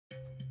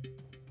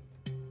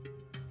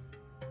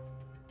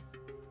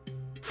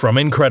From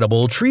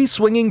incredible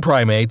tree-swinging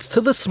primates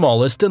to the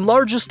smallest and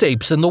largest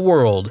apes in the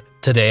world,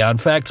 today on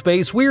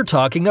FactSpace we're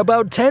talking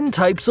about 10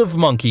 types of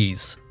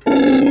monkeys.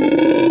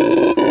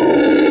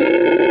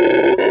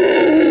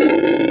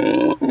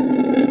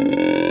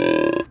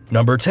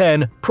 Number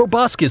 10.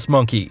 Proboscis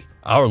monkey.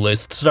 Our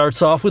list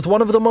starts off with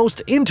one of the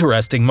most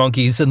interesting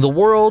monkeys in the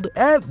world,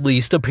 at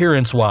least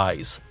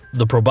appearance-wise.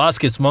 The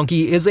proboscis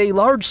monkey is a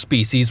large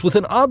species with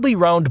an oddly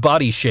round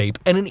body shape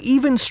and an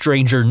even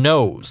stranger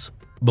nose.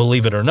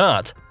 Believe it or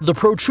not, the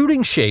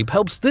protruding shape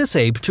helps this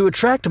ape to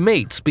attract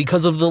mates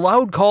because of the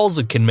loud calls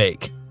it can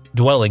make.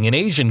 Dwelling in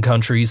Asian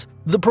countries,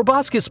 the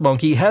proboscis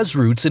monkey has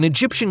roots in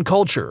Egyptian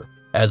culture,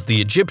 as the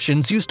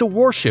Egyptians used to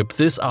worship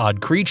this odd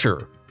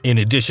creature. In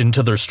addition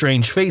to their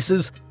strange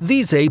faces,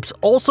 these apes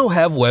also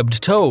have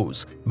webbed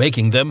toes,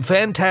 making them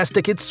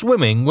fantastic at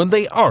swimming when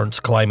they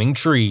aren't climbing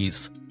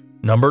trees.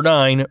 Number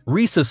 9.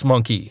 Rhesus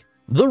monkey.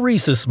 The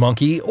rhesus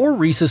monkey, or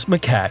rhesus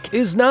macaque,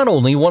 is not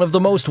only one of the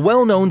most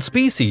well-known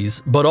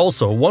species, but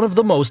also one of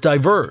the most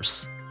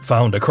diverse.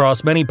 Found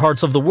across many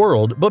parts of the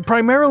world, but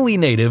primarily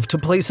native to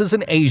places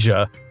in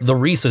Asia, the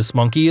rhesus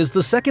monkey is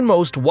the second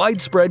most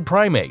widespread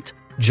primate,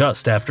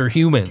 just after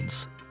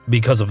humans.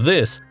 Because of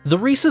this, the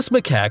rhesus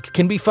macaque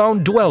can be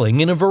found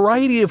dwelling in a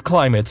variety of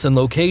climates and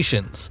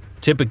locations.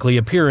 Typically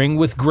appearing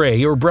with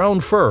gray or brown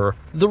fur,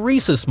 the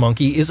rhesus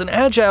monkey is an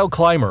agile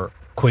climber,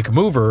 quick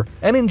mover,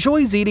 and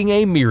enjoys eating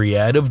a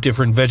myriad of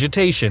different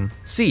vegetation,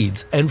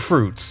 seeds, and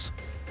fruits.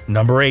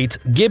 Number 8.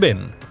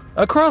 Gibbon.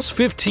 Across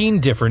 15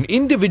 different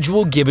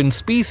individual gibbon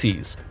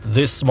species,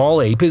 this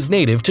small ape is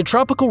native to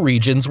tropical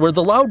regions where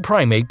the loud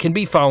primate can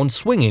be found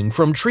swinging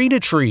from tree to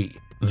tree.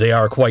 They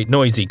are quite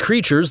noisy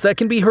creatures that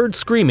can be heard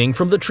screaming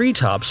from the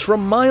treetops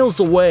from miles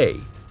away.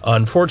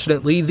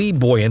 Unfortunately, the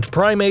buoyant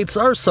primates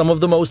are some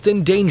of the most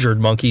endangered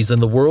monkeys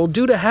in the world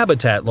due to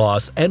habitat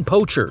loss and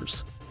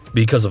poachers.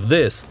 Because of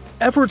this,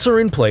 efforts are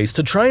in place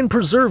to try and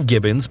preserve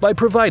gibbons by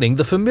providing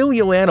the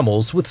familial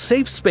animals with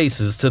safe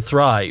spaces to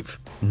thrive.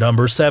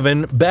 Number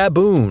 7.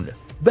 Baboon.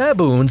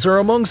 Baboons are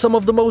among some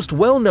of the most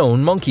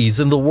well-known monkeys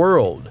in the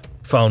world.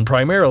 Found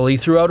primarily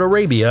throughout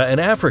Arabia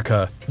and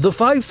Africa, the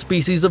 5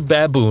 species of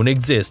baboon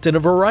exist in a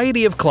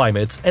variety of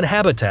climates and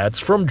habitats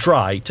from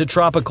dry to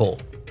tropical.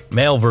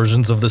 Male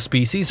versions of the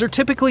species are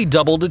typically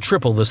double to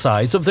triple the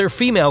size of their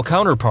female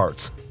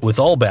counterparts, with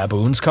all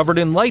baboons covered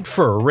in light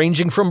fur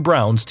ranging from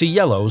browns to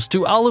yellows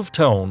to olive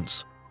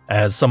tones.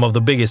 As some of the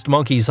biggest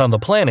monkeys on the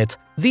planet,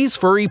 these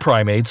furry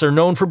primates are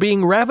known for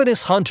being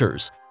ravenous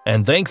hunters,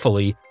 and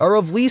thankfully are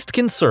of least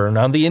concern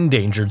on the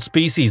endangered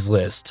species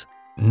list.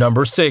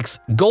 Number 6.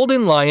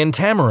 Golden lion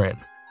tamarin.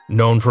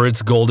 Known for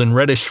its golden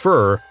reddish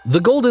fur, the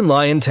golden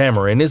lion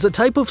tamarin is a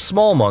type of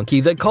small monkey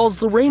that calls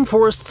the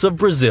rainforests of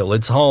Brazil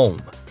its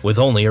home. With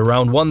only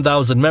around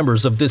 1,000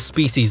 members of this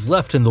species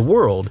left in the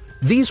world,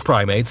 these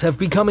primates have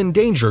become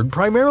endangered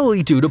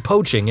primarily due to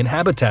poaching and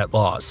habitat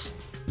loss.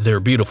 Their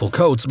beautiful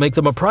coats make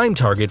them a prime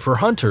target for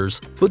hunters,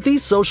 but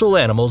these social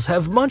animals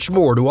have much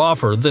more to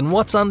offer than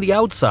what's on the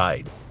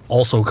outside.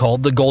 Also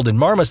called the golden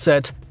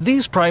marmoset,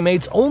 these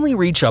primates only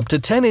reach up to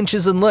 10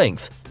 inches in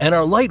length and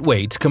are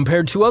lightweight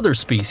compared to other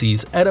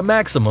species at a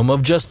maximum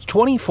of just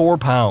 24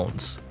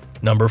 pounds.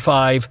 Number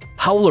 5.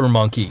 Howler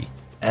monkey.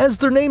 As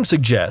their name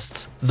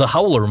suggests, the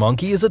howler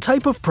monkey is a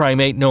type of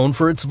primate known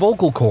for its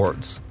vocal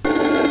cords.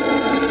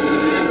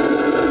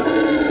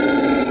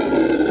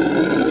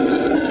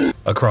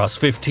 Across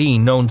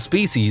 15 known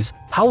species,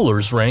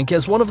 howlers rank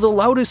as one of the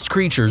loudest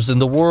creatures in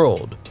the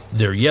world.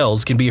 Their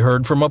yells can be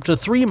heard from up to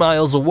 3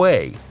 miles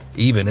away,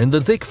 even in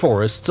the thick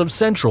forests of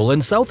Central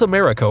and South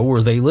America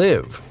where they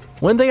live.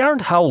 When they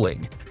aren't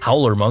howling,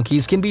 howler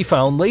monkeys can be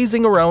found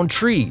lazing around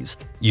trees,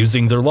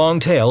 using their long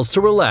tails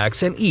to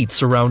relax and eat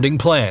surrounding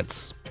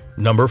plants.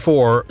 Number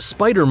 4.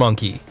 Spider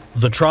monkey.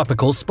 The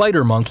tropical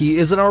spider monkey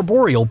is an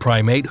arboreal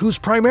primate whose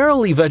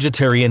primarily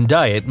vegetarian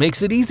diet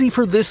makes it easy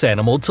for this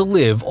animal to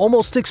live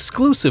almost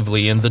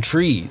exclusively in the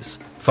trees.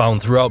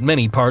 Found throughout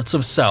many parts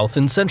of South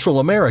and Central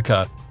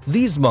America,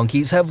 these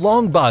monkeys have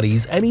long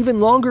bodies and even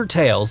longer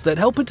tails that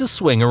help it to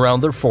swing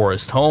around their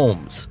forest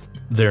homes.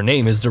 Their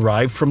name is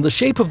derived from the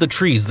shape of the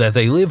trees that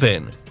they live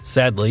in.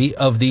 Sadly,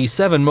 of the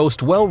 7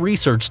 most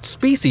well-researched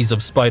species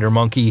of spider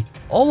monkey,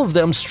 all of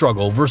them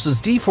struggle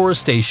versus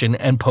deforestation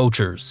and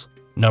poachers.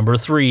 Number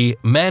 3.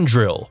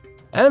 Mandrill.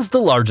 As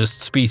the largest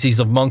species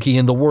of monkey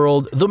in the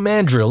world, the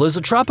mandrill is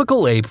a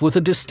tropical ape with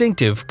a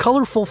distinctive,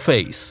 colorful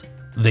face.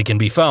 They can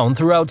be found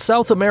throughout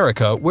South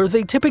America where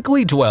they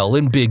typically dwell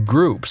in big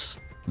groups.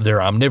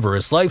 Their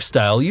omnivorous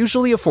lifestyle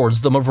usually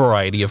affords them a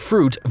variety of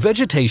fruit,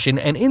 vegetation,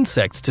 and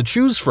insects to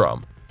choose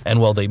from, and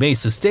while they may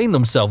sustain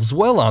themselves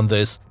well on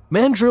this,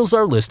 mandrills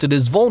are listed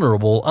as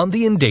vulnerable on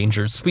the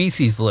endangered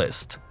species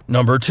list.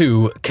 Number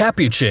 2.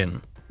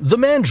 Capuchin. The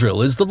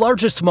mandrill is the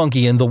largest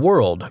monkey in the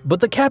world,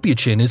 but the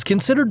capuchin is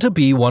considered to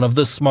be one of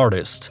the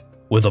smartest.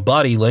 With a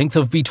body length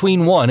of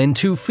between 1 and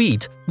 2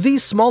 feet,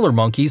 these smaller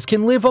monkeys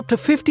can live up to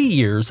 50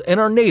 years and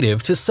are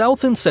native to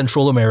South and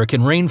Central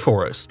American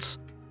rainforests.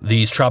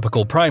 These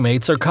tropical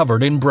primates are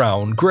covered in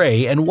brown,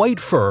 gray, and white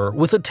fur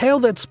with a tail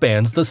that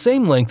spans the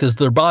same length as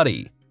their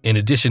body. In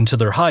addition to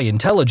their high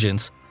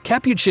intelligence,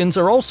 capuchins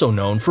are also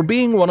known for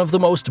being one of the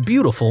most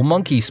beautiful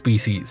monkey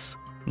species.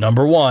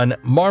 Number 1.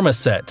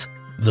 Marmoset.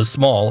 The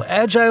small,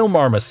 agile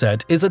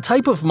marmoset is a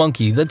type of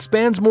monkey that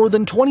spans more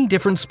than 20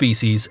 different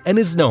species and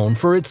is known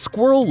for its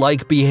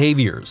squirrel-like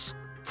behaviors.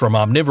 From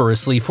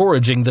omnivorously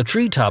foraging the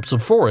treetops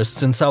of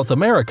forests in South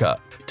America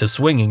to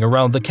swinging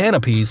around the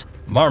canopies,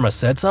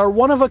 marmosets are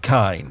one of a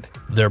kind.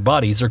 Their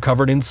bodies are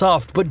covered in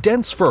soft but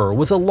dense fur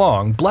with a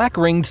long,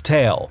 black-ringed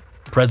tail.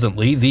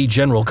 Presently, the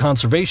general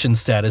conservation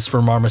status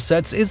for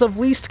marmosets is of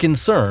least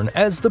concern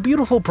as the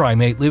beautiful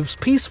primate lives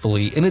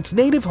peacefully in its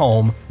native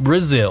home,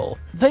 Brazil.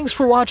 Thanks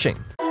for watching.